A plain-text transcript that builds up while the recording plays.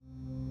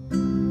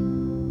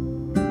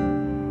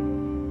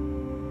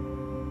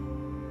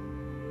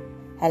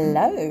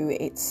Hello,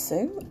 it's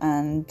Sue,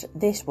 and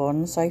this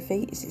one,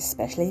 Sophie, is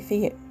especially for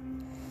you.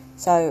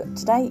 So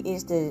today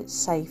is the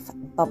safe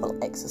bubble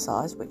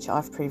exercise, which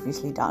I've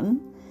previously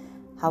done.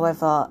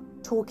 However,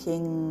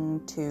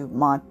 talking to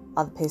my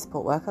other peer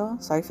support worker,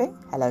 Sophie,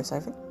 hello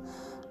Sophie,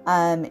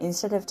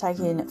 instead of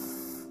taking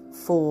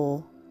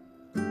 4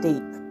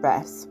 deep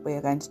breaths, we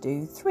are going to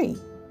do 3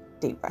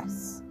 deep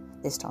breaths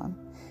this time.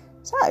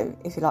 So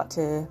if you'd like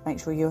to make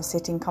sure you're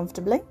sitting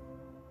comfortably,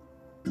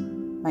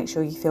 make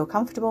sure you feel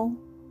comfortable,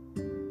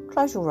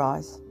 close your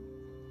eyes.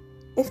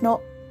 If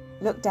not,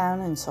 look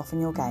down and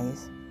soften your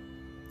gaze.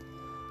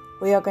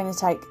 We are going to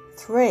take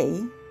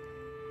 3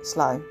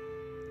 slow,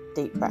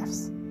 deep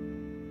breaths.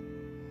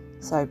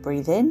 So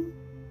breathe in,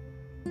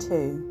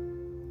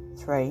 2,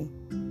 3,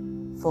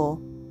 4,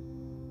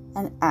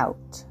 and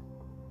out,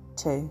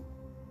 2,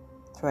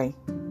 3,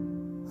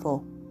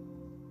 4.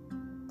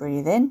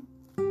 Breathe in,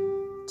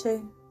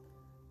 2,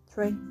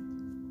 3,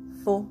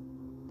 4,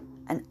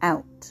 and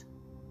out,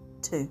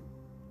 2,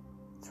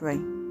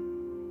 3,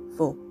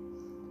 4.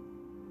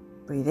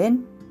 Breathe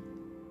in,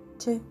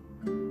 2,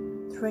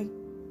 3,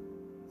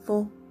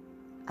 4,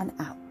 and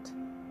out,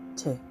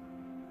 2,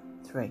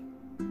 3,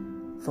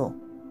 4.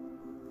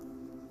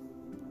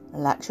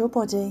 Relax your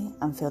body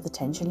and feel the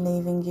tension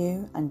leaving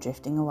you and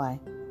drifting away.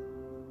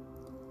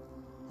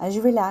 As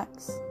you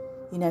relax,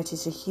 you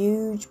notice a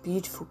huge,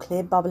 beautiful,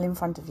 clear bubble in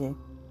front of you.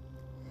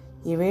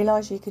 You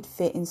realise you could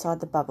fit inside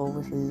the bubble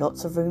with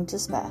lots of room to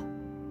spare.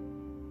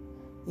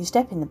 You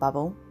step in the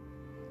bubble,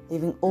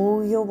 leaving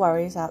all your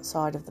worries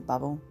outside of the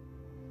bubble.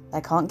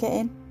 They can't get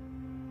in.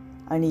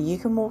 Only you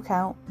can walk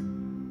out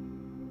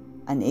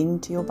and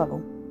into your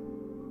bubble.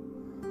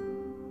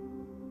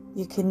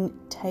 You can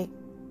take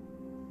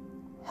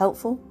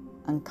helpful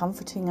and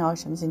comforting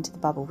items into the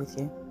bubble with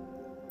you.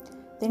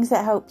 Things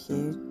that help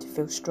you to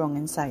feel strong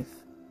and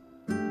safe.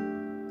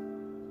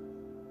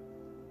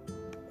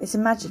 It's a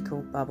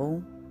magical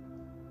bubble,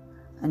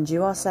 and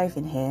you are safe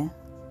in here.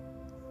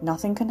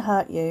 Nothing can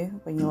hurt you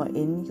when you are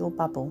in your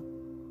bubble.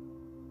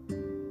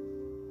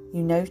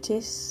 You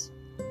notice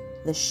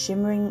the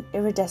shimmering,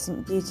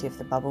 iridescent beauty of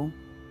the bubble,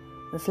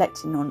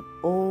 reflecting on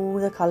all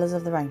the colours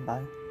of the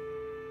rainbow.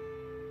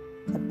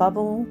 The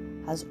bubble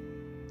has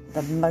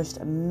the most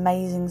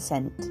amazing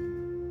scent.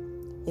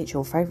 It's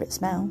your favourite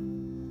smell.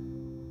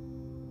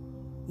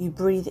 You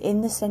breathe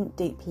in the scent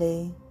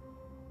deeply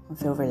and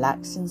feel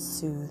relaxed and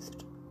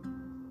soothed.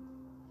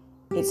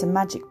 It's a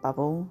magic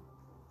bubble,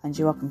 and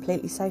you are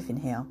completely safe in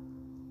here.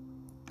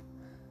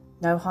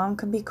 No harm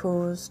can be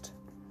caused,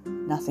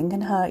 nothing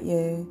can hurt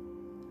you,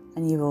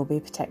 and you will be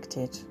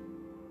protected.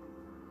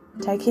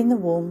 Take in the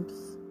warmth,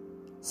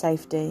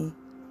 safety,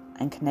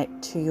 and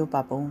connect to your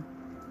bubble.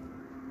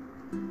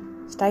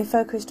 Stay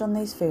focused on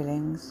these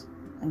feelings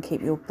and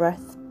keep your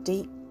breath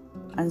deep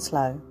and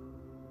slow.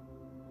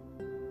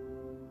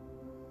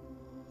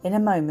 In a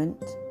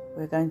moment,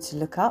 we're going to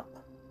look up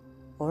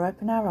or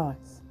open our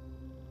eyes.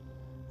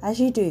 As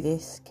you do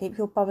this, keep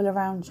your bubble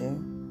around you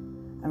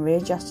and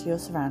readjust to your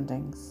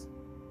surroundings.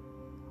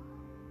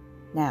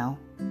 Now,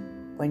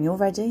 when you're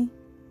ready,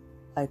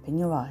 open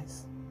your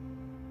eyes.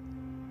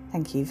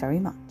 Thank you very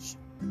much.